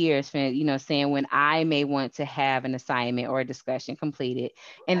 deadlines here, so, saying when I may want to have an assignment or a discussion completed.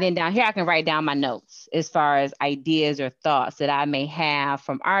 And then down here, I can write down my notes as far as ideas or thoughts that I may have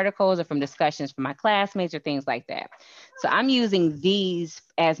from articles or from discussions from my classmates or things like that. So I'm using these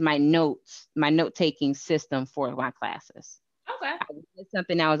as my notes, my note-taking system for my classes. Okay. I wanted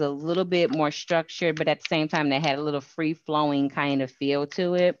something that was a little bit more structured, but at the same time that had a little free flowing kind of feel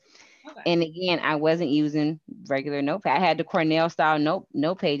to it. Okay. And again, I wasn't using regular notepad. I had the Cornell style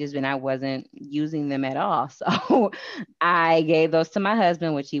note pages, and I wasn't using them at all. So I gave those to my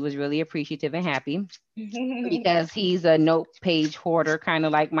husband, which he was really appreciative and happy, because he's a note page hoarder, kind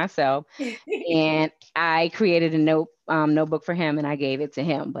of like myself. And I created a notebook for him, and I gave it to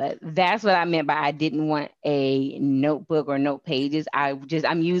him. But that's what I meant by I didn't want a notebook or note pages.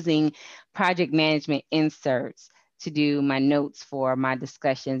 I'm using project management inserts to do my notes for my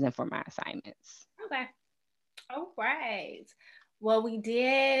discussions and for my assignments. Okay. All right. Well, we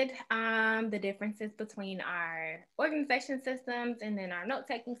did the differences between our organization systems and then our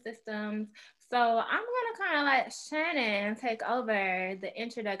note-taking systems. So I'm gonna kind of let Shannon take over the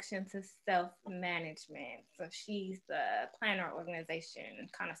introduction to self-management. So she's the planner organization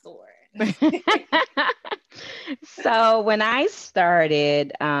connoisseur. So when I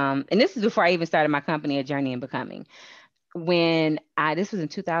started, and this is before I even started my company, A Journey in Becoming, this was in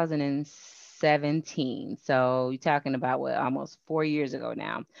 2017. So you're talking about what, almost 4 years ago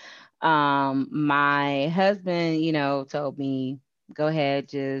now. My husband, told me, go ahead,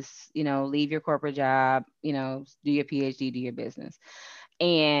 just, leave your corporate job, do your PhD, do your business.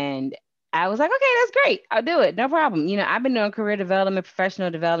 And I was like, okay, that's great. I'll do it. No problem. I've been doing career development,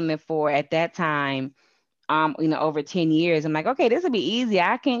 professional development for, at that time, over 10 years. I'm like, okay, this will be easy.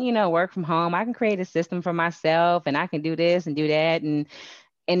 I can, work from home. I can create a system for myself, and I can do this and do that. And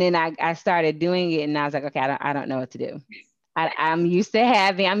then I started doing it, and I was like, okay, I don't know what to do. I'm used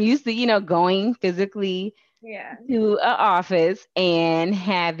to, going physically Yeah. to an office and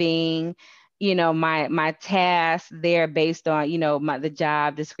having, my tasks there based on, the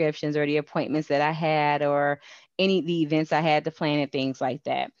job descriptions or the appointments that I had, or the events I had to plan and things like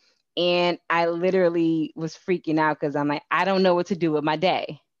that. And I literally was freaking out because I'm like, I don't know what to do with my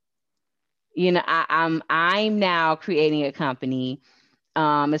day. I'm now creating a company.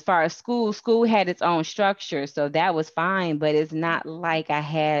 As far as school had its own structure, so that was fine, but it's not like I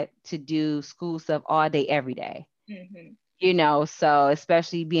had to do school stuff all day, every day. Mm-hmm. So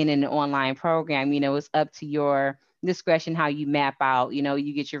especially being in an online program, it's up to your discretion how you map out,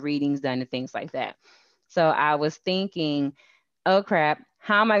 you get your readings done and things like that. So I was thinking, oh crap,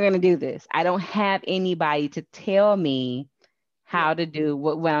 how am I going to do this? I don't have anybody to tell me how to do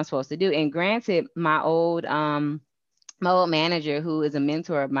what I'm supposed to do. And granted, my old manager, who is a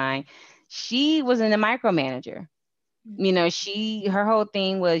mentor of mine, she was in a micromanager. Her whole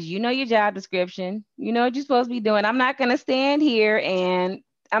thing was, your job description, what you're supposed to be doing. I'm not going to stand here and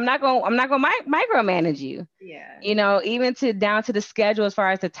I'm not going to micromanage you. Yeah. Even down to the schedule, as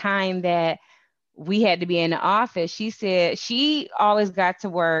far as the time that we had to be in the office. She said she always got to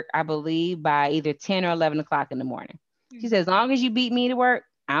work, I believe, by either 10 or 11 o'clock in the morning. She said, as long as you beat me to work,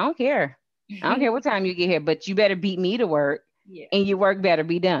 I don't care. I don't care what time you get here, but you better beat me to work, and your work better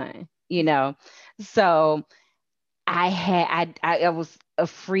be done, So I was a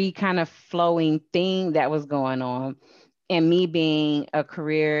free kind of flowing thing that was going on. And me being a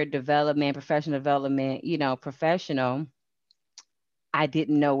career development, professional development, professional, I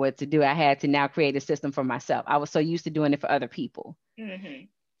didn't know what to do. I had to now create a system for myself. I was so used to doing it for other people. Mm-hmm.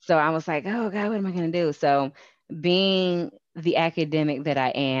 So I was like, oh God, what am I going to do? So being the academic that I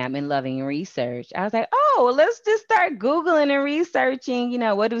am and loving research, I was like, oh, well, let's just start Googling and researching,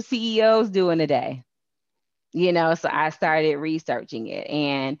 what do CEOs do in a day? So I started researching it.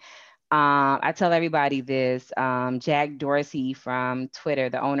 And I tell everybody this. Jack Dorsey from Twitter,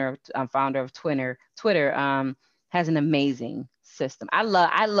 the founder of Twitter, has an amazing system. I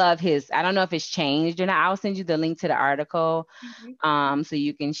love his. I don't know if it's changed or not. I'll send you the link to the article, Mhm. so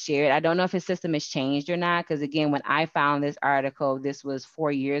you can share it. I don't know if his system has changed or not, because again, when I found this article, this was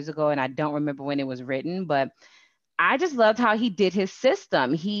 4 years ago, and I don't remember when it was written. But I just loved how he did his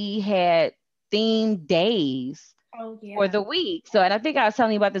system. He had themed days Oh for yeah. the week. So, and I think I was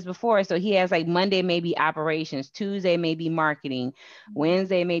telling you about this before. So he has like Monday maybe operations, Tuesday maybe marketing, Mhm.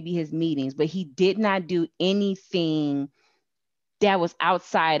 Wednesday maybe his meetings, but he did not do anything that was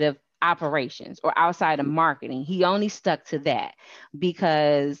outside of operations or outside of marketing. He only stuck to that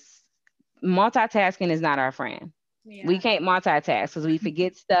because multitasking is not our friend. We Yeah. can't multitask because we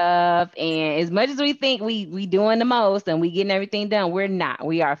forget stuff. And as much as we think we doing the most and we getting everything done, we're not.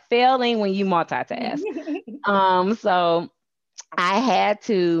 We are failing when you multitask. So I had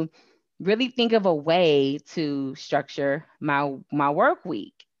to really think of a way to structure my work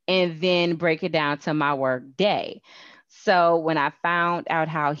week and then break it down to my work day. So when I found out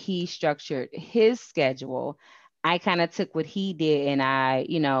how he structured his schedule, I kind of took what he did and I,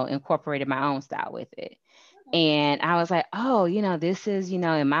 incorporated my own style with it. And I was like, oh, this is, in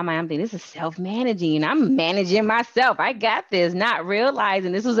my mind, I'm thinking this is self-managing and I'm managing myself. I got this, not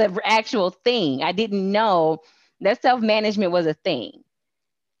realizing this was an actual thing. I didn't know that self-management was a thing,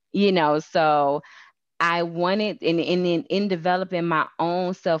 so I wanted in developing my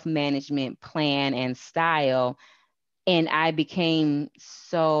own self-management plan and style, and I became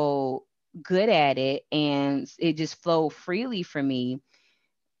so good at it and it just flowed freely for me.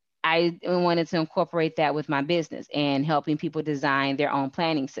 I wanted to incorporate that with my business and helping people design their own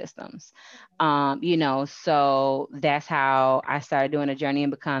planning systems. So that's how I started doing a journey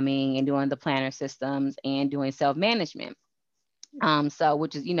in becoming and doing the planner systems and doing self-management. So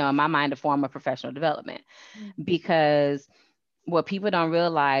which is, in my mind, a form of professional development, Mhm. because what people don't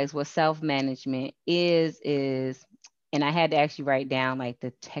realize what self-management is, and I had to actually write down like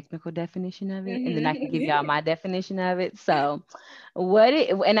the technical definition of it, and then I can give y'all Mhm. my definition of it. So what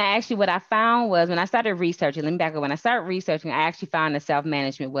I found was when I started researching, let me back up. When I started researching, I actually found that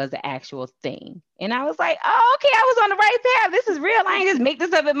self-management was the actual thing. And I was like, oh, okay, I was on the right path. This is real. I ain't just make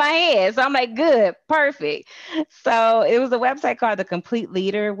this up in my head. So I'm like, good, perfect. So it was a website called the Complete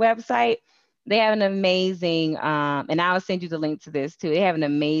Leader website. They have an amazing, and I'll send you the link to this too. They have an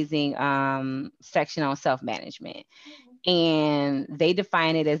amazing section on self-management. And they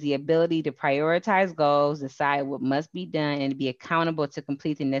define it as the ability to prioritize goals, decide what must be done, and to be accountable to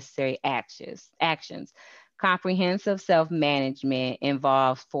complete the necessary actions. Comprehensive self-management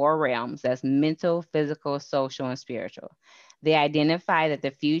involves four realms: that's mental, physical, social, and spiritual. They identify that the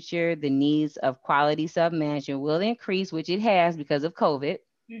future, the needs of quality self-management will increase, which it has because of COVID,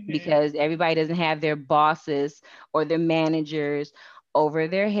 Mhm. because everybody doesn't have their bosses or their managers over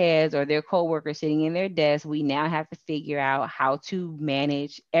their heads or their coworkers sitting in their desk. We now have to figure out how to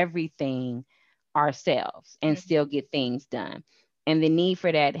manage everything ourselves and Mhm. still get things done. And the need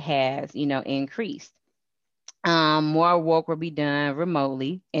for that has, increased. More work will be done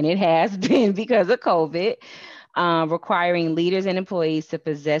remotely, and it has been because of COVID, requiring leaders and employees to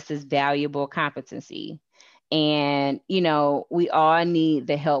possess this valuable competency. And, we all need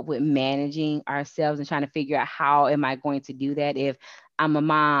the help with managing ourselves and trying to figure out how am I going to do that if I'm a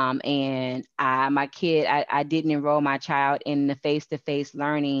mom and I didn't enroll my child in the face-to-face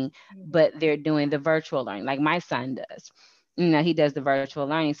learning, Mhm. but they're doing the virtual learning like my son does. He does the virtual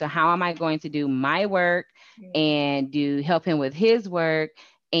learning. So how am I going to do my work Mhm. and help him with his work?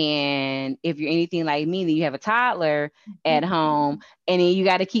 And if you're anything like me, then you have a toddler at home and then you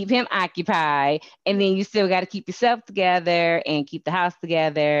got to keep him occupied, and then you still got to keep yourself together and keep the house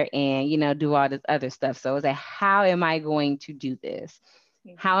together and do all this other stuff. So it's like, how am I going to do this?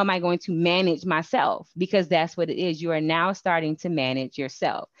 How am I going to manage myself? Because that's what it is. You are now starting to manage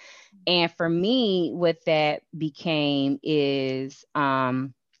yourself. And for me, what that became is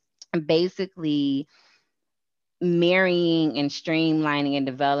basically marrying and streamlining and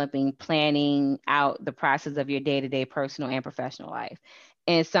developing, planning out the process of your day-to-day personal and professional life.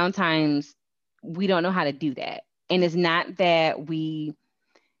 And sometimes we don't know how to do that. And it's not that we,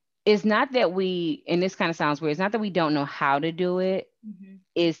 and this kind of sounds weird, it's not that we don't know how to do it. Mhm.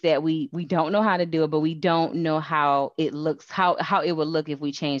 Is that we don't know how to do it, but we don't know how it looks, how it would look if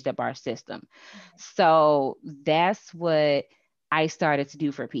we changed up our system. So that's what I started to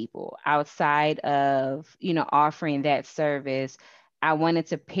do for people outside of, offering that service. I wanted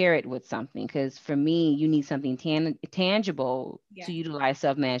to pair it with something because for me, you need something tangible Yeah. to utilize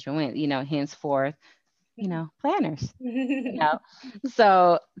self-management with, henceforth planners.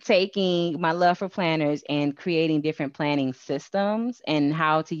 So taking my love for planners and creating different planning systems and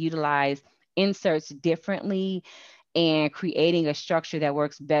how to utilize inserts differently and creating a structure that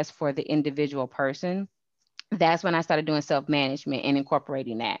works best for the individual person, that's when I started doing self management and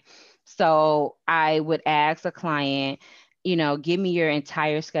incorporating that. So I would ask a client, give me your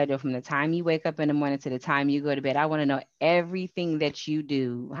entire schedule from the time you wake up in the morning to the time you go to bed. I want to know everything that you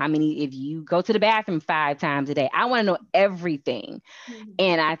do. How many, if you go to the bathroom 5 times a day, I want to know everything.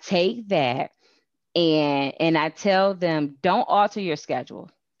 And I take that and I tell them, don't alter your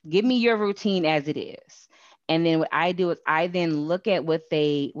schedule. Give me your routine as it is. And then what I do is I then look at what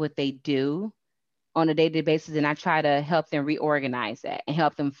they do on a day-to-day basis, and I try to help them reorganize that and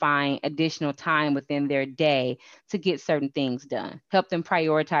help them find additional time within their day to get certain things done, help them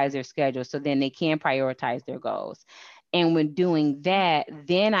prioritize their schedule so then they can prioritize their goals. And when doing that,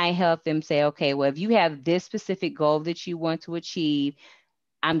 then I help them say, okay, well, if you have this specific goal that you want to achieve,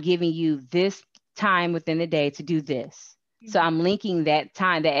 I'm giving you this time within the day to do this. So I'm linking that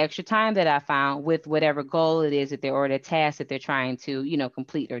time, that extra time that I found with whatever goal it is that they're, or the task that they're trying to,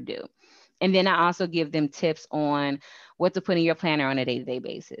 complete or do. And then I also give them tips on what to put in your planner on a day-to-day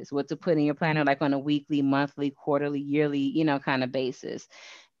basis, what to put in your planner like on a weekly, monthly, quarterly, yearly, kind of basis.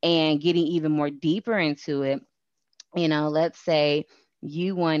 And getting even more deeper into it, let's say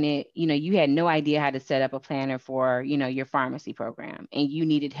you wanted, you had no idea how to set up a planner for, your pharmacy program and you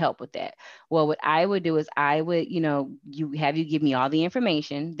needed help with that. Well, what I would do is I would, you give me all the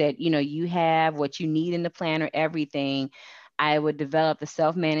information that, you have, what you need in the planner, everything. I would develop the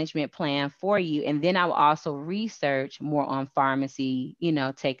self-management plan for you. And then I will also research more on pharmacy,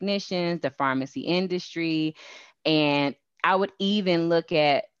 technicians, the pharmacy industry. And I would even look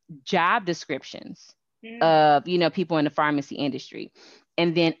at job descriptions of people in the pharmacy industry,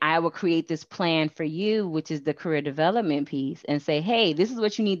 and then I will create this plan for you, which is the career development piece, and say, hey, this is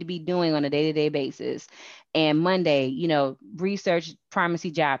what you need to be doing on a day-to-day basis. And Monday, research pharmacy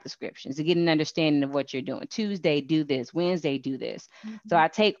job descriptions to get an understanding of what you're doing. Tuesday, do this. Wednesday, do this. So I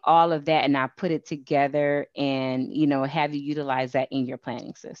take all of that and I put it together and have you utilize that in your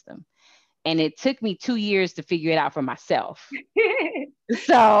planning system. And it took me 2 years to figure it out for myself.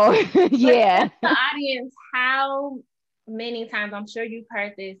 So, yeah. The audience, how many times, I'm sure you've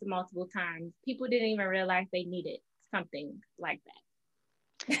heard this multiple times, people didn't even realize they needed something like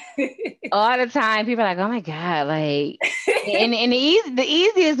that. All the time, people are like, oh my God, like, and the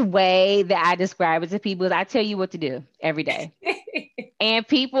easiest way that I describe it to people is I tell you what to do every day. And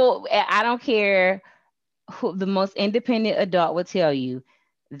people, I don't care who the most independent adult will tell you,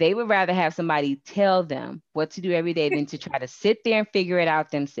 they would rather have somebody tell them what to do every day than to try to sit there and figure it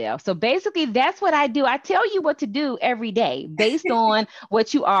out themselves. So basically, that's what I do. I tell you what to do every day based on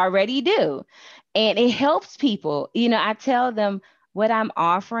what you already do. And it helps people. I tell them what I'm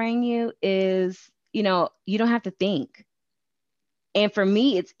offering you is, you don't have to think. And for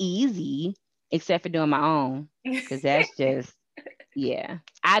me, it's easy, except for doing my own, because that's just, yeah.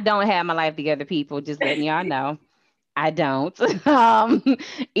 I don't have my life together, people, just letting y'all know. I don't.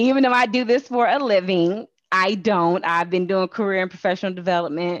 Even though I do this for a living, I don't. I've been doing career and professional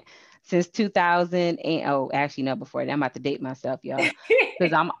development since 2000. And, oh, actually, no, before that. I'm about to date myself, y'all.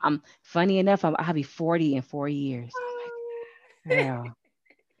 Because I'm funny enough, I'll be 40 in 4 years. I'm like, girl,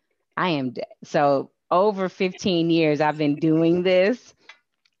 I am. So over 15 years, I've been doing this.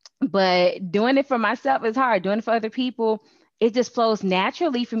 But doing it for myself is hard. Doing it for other people, it just flows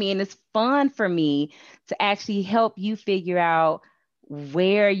naturally for me. And it's fun for me to actually help you figure out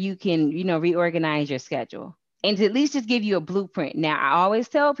where you can, reorganize your schedule and to at least just give you a blueprint. Now, I always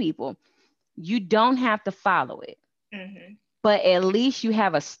tell people, you don't have to follow it, but at least you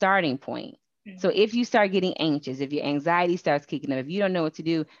have a starting point. So if you start getting anxious, if your anxiety starts kicking up, if you don't know what to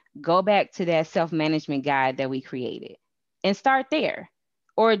do, go back to that self-management guide that we created and start there.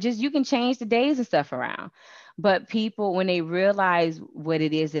 Or just you can change the days and stuff around. But people, when they realize what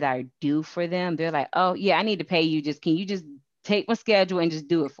it is that I do for them, they're like, oh, yeah, I need to pay you. Can you just take my schedule and just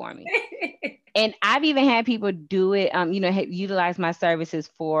do it for me? And I've even had people do it, utilize my services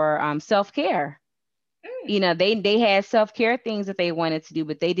for self-care. They had self-care things that they wanted to do,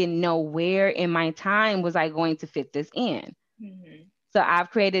 but they didn't know where in my time was I going to fit this in. So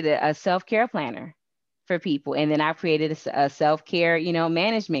I've created a self-care planner for people. And then I've created a self-care,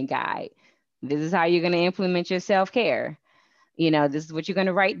 management guide. This is how you're going to implement your self-care. This is what you're going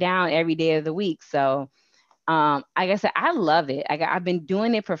to write down every day of the week. So, like I said, I love it. I've been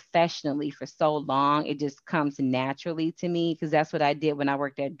doing it professionally for so long. It just comes naturally to me because that's what I did when I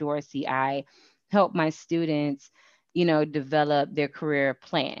worked at Dorsey. I helped my students, develop their career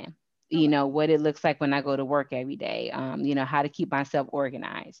plan. what it looks like when I go to work every day, how to keep myself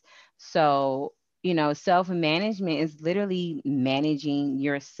organized. So, self management is literally managing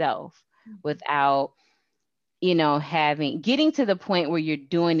yourself without, getting to the point where you're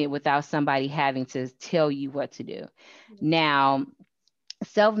doing it without somebody having to tell you what to do. Now,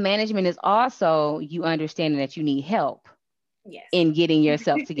 self management is also you understanding that you need help Yes. in getting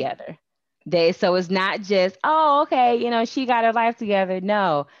yourself together. So it's not just, oh, okay, she got her life together.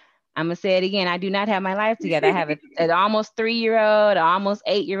 No, I'm gonna say it again. I do not have my life together. I have an almost 3-year old, an almost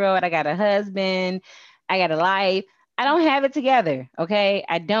 8-year old. I got a husband. I got a life. I don't have it together. Okay,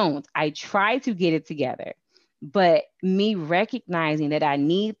 I don't. I try to get it together, but me recognizing that I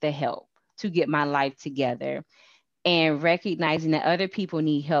need the help to get my life together and recognizing that other people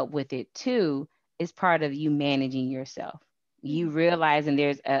need help with it too is part of you managing yourself. You realizing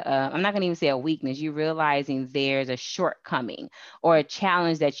there's I'm not going to even say a weakness, you realizing there's a shortcoming or a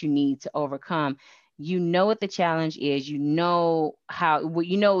challenge that you need to overcome. You know what the challenge is, you know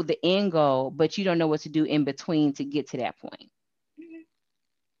the end goal, but you don't know what to do in between to get to that point.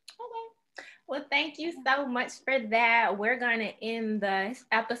 Well, thank you so much for that. We're going to end the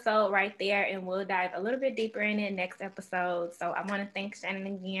episode right there, and we'll dive a little bit deeper in it next episode. So I want to thank Shannon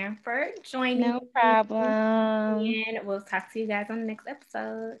again for joining No me. problem. And we'll talk to you guys on the next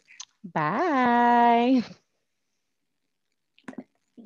episode. Bye.